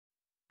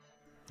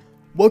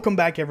Welcome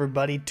back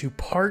everybody to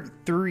part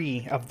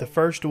 3 of the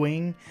first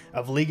wing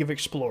of League of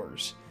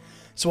Explorers.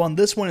 So on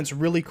this one it's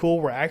really cool,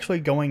 we're actually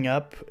going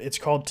up, it's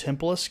called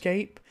Temple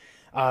Escape.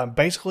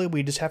 Basically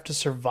we just have to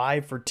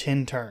survive for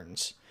 10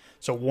 turns.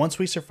 So once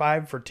we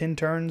survive for 10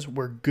 turns,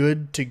 we're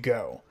good to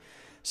go.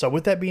 So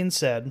with that being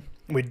said,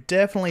 we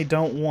definitely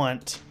don't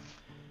want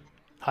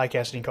high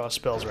casting cost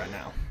spells right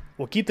now.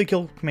 We'll keep the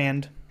kill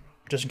command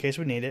just in case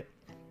we need it.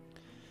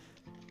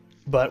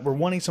 But we're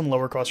wanting some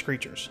lower cost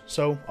creatures.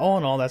 So all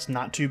in all, that's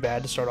not too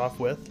bad to start off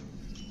with.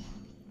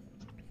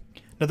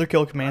 Another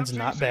kill command's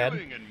not bad.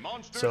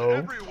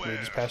 So we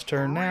just pass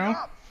turn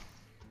now.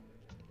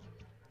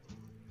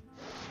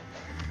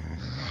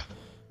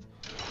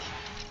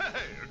 Hey,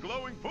 a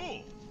glowing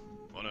pool.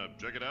 Wanna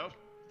check it out?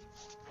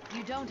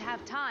 You don't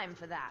have time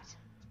for that.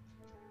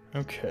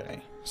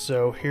 Okay,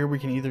 so here we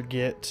can either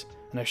get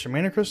an extra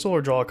mana crystal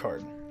or draw a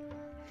card.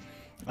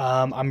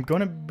 I'm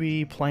going to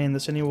be playing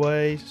this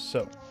anyway,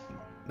 so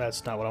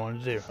that's not what I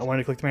wanted to do. I wanted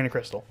to click the mana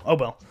crystal. Oh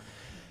well.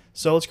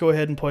 So let's go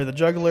ahead and play the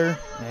Juggler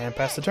and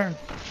pass the turn.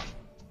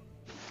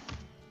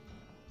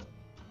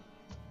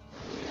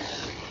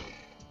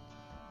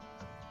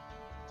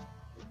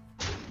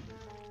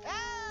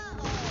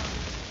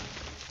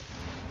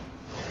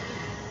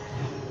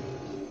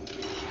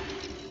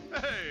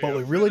 What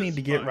we really need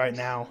to get right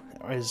now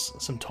is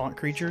some taunt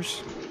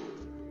creatures.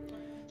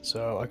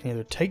 So I can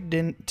either take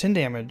 10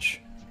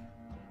 damage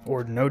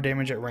or no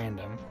damage at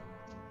random.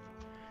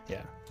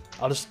 Yeah,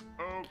 I'll just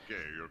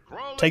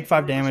take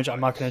 5 damage.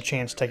 I'm not going to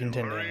chance taking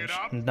 10 damage.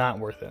 Not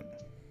worth it.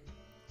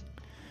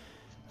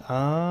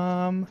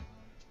 Let's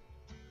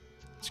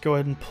go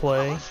ahead and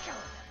play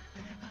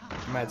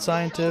Mad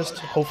Scientist.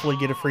 Hopefully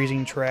get a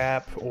freezing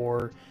trap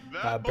or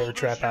bear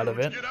trap out of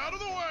it.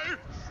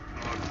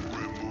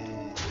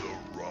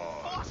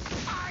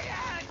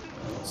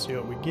 Let's see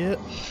what we get.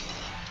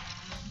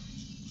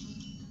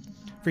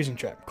 Freezing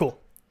trap, cool.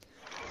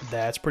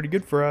 That's pretty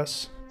good for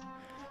us.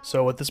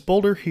 So with this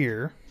boulder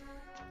here,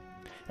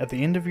 at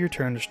the end of your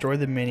turn, destroy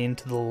the minion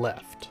to the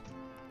left.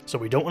 So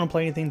we don't want to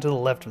play anything to the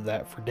left of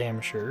that for damn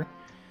sure.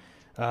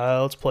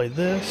 Let's play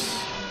this.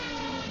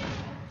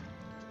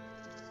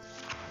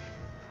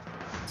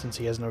 Since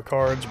he has no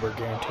cards, we're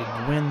guaranteed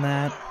to win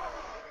that.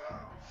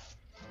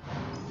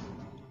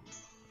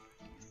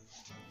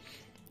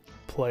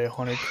 Play a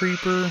Haunted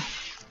Creeper.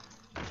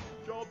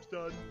 Job's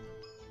done.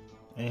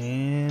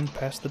 And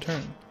pass the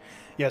turn.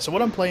 Yeah, so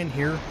what I'm playing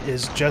here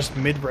is just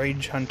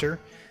Midrange Hunter.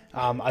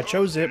 I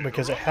chose it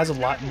because it has a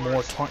lot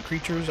more taunt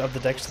creatures of the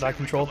decks that I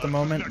control at the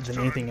moment than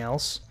anything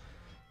else.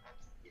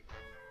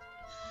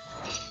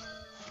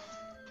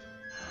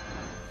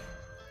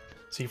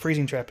 See,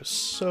 Freezing Trap is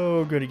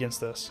so good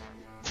against this.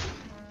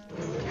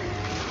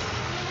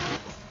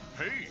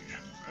 Hey,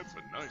 that's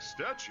a nice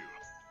statue.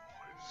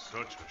 It's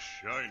such a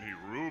shiny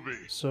ruby.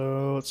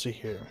 So, let's see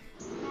here.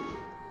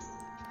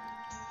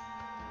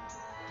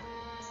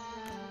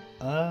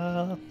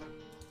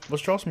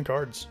 Let's draw some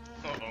cards.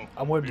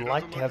 I would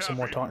like to have some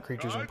more taunt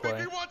creatures in play.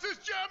 He wants his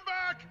gem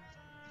back.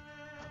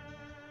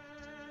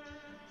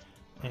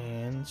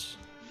 And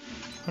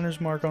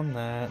Hunter's Mark on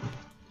that.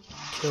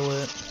 Kill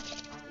it.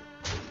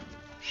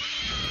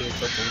 Get a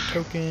couple of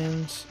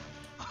tokens.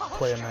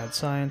 Play a Mad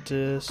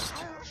Scientist.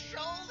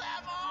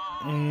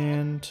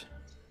 And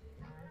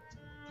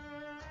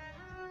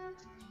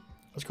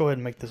let's go ahead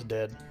and make this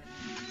dead.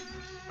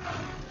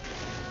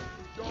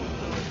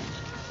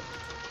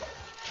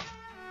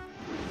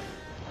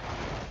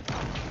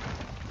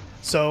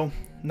 So,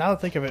 now that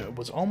I think of it, it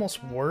was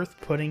almost worth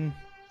putting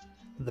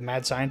the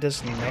Mad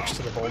Scientist next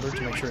to the boulder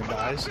to make sure it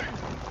dies.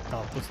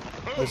 Oh,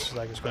 this is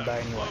like it's going to die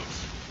anyway.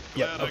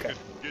 Yep, okay.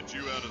 Get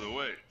you out of the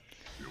way.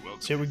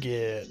 See what we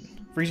get.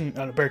 Freezing,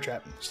 bear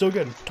trap. Still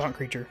good. Taunt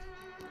creature.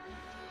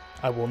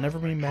 I will never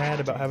be mad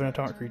about having a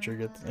taunt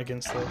creature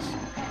against this.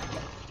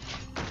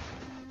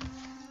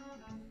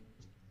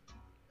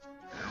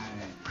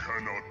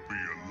 Cannot be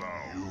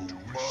allowed. You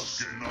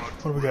must not.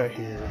 What do we got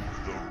here?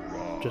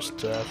 Just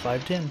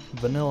 5/10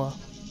 vanilla.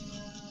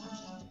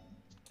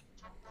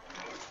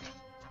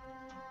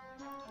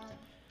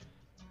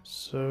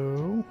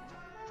 So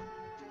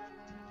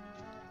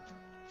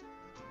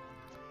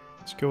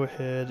let's go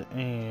ahead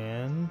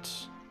and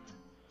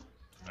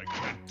I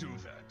can't do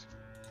that.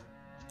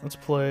 let's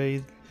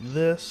play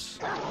this.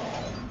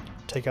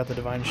 Take out the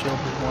Divine Shield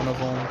with one of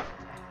them.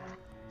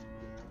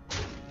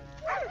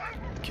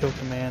 Kill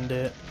command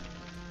it.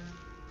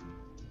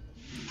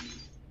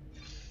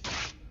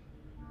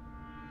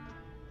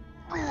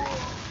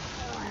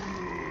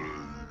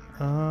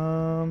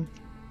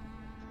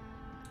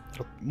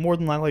 It'll more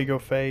than likely go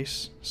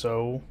face,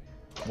 so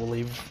we'll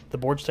leave the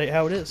board state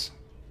how it is.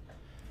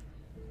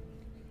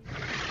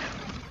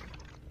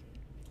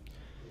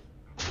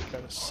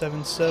 Got a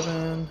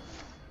 7/7,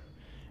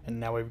 and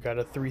now we've got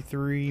a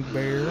 3/3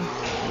 bear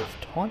with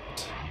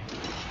taunt.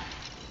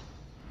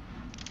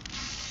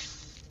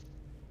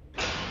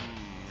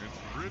 It's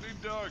pretty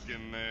dark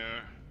in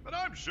there. but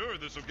I'm sure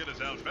this will get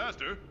us out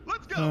faster.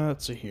 Let's go.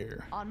 Let's see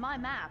here. On my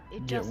map,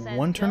 it Get just says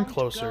one turn don't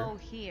closer. go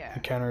here.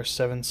 Encounter a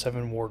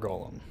 7/7 War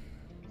Golem.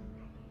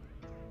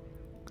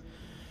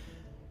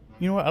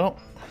 You know what?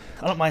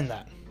 I don't mind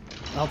that.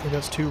 I don't think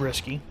that's too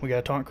risky. We got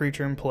a taunt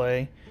creature in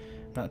play.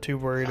 Not too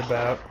worried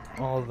about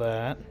all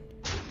that.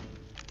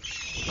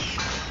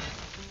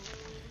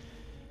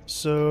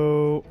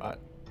 So I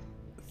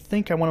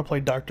think I want to play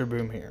Dr.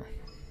 Boom here.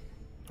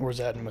 Or is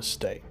that a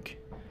mistake?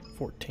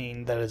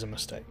 14. That is a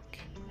mistake,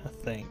 I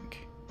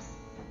think.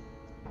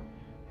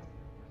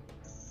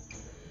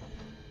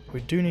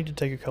 We do need to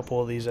take a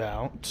couple of these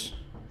out.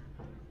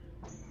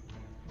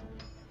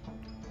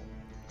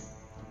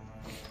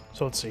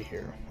 So let's see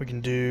here. We can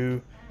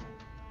do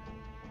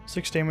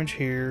 6 damage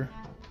here.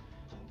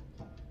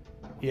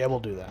 Yeah, we'll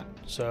do that.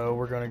 So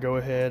we're going to go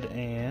ahead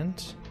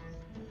and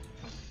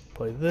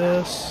play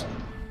this.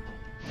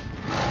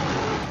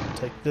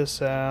 Take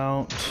this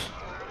out.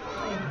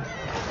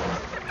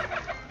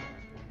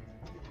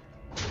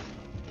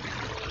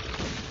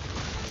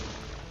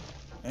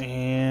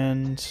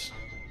 And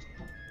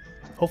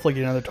hopefully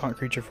get another taunt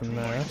creature from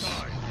this.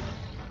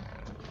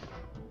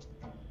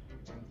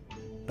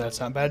 That's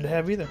not bad to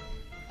have either.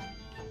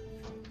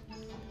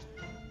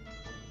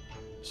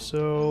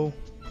 So,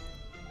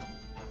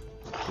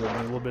 do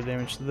a little bit of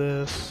damage to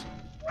this.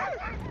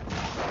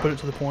 Put it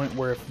to the point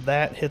where if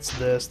that hits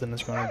this, then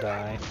it's going to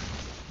die.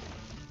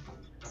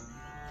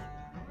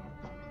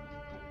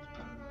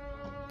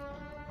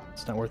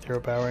 It's not worth hero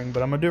powering,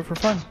 but I'm going to do it for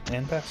fun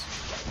and pass.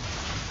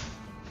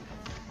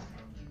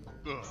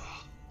 Ugh,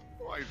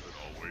 why is it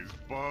always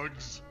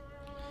bugs?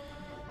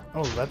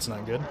 Oh, that's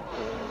not good.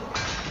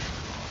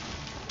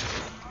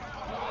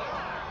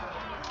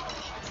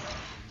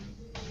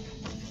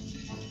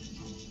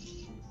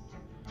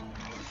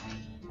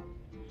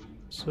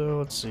 So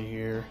let's see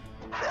here.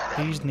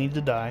 These need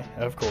to die,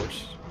 of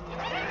course.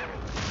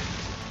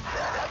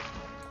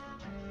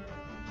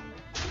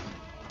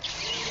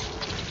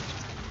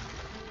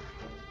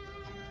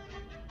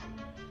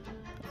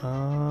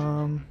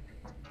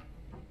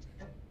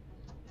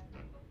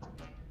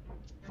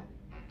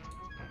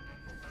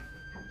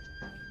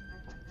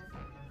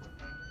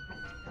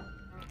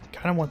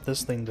 Kind of want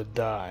this thing to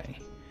die.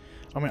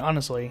 I mean,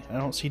 honestly, I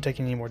don't see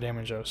taking any more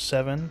damage though.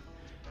 7,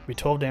 be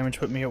 12 damage,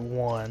 put me at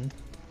 1.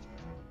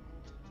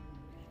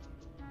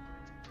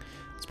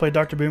 Let's play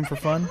Dr. Boom for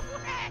fun.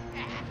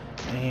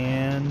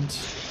 And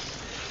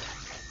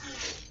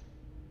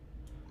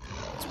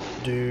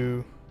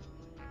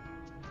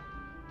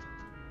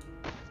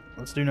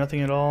let's do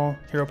nothing at all.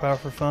 Hero power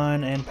for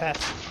fun and pass.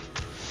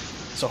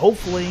 So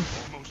hopefully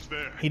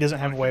he doesn't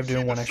have a way of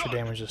doing 1 extra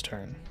damage this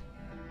turn.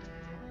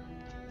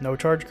 No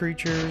charge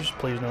creatures,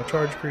 please no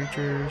charge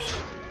creatures.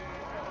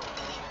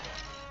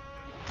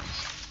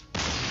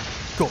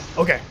 Cool,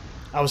 okay.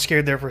 I was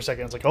scared there for a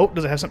second. I was like, oh,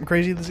 does it have something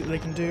crazy that they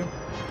can do?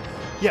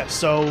 Yeah,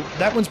 so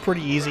that one's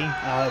pretty easy.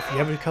 If you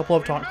have a couple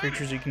of taunt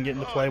creatures you can get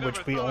into play,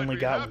 which we only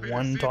got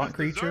 1 taunt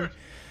creature,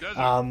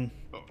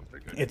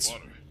 it's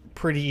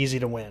pretty easy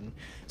to win.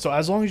 So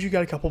as long as you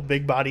got a couple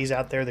big bodies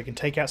out there that can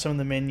take out some of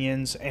the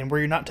minions, and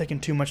where you're not taking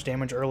too much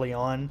damage early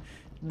on,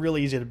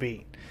 really easy to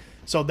beat.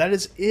 So that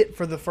is it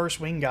for the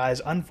first wing,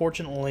 guys.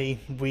 Unfortunately,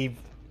 we've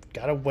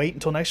got to wait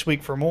until next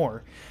week for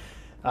more.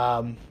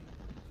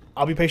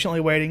 I'll be patiently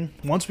waiting.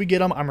 Once we get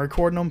them, I'm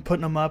recording them,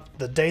 putting them up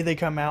the day they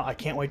come out. I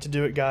can't wait to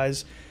do it,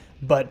 guys.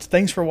 But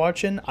thanks for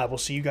watching. I will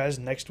see you guys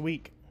next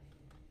week.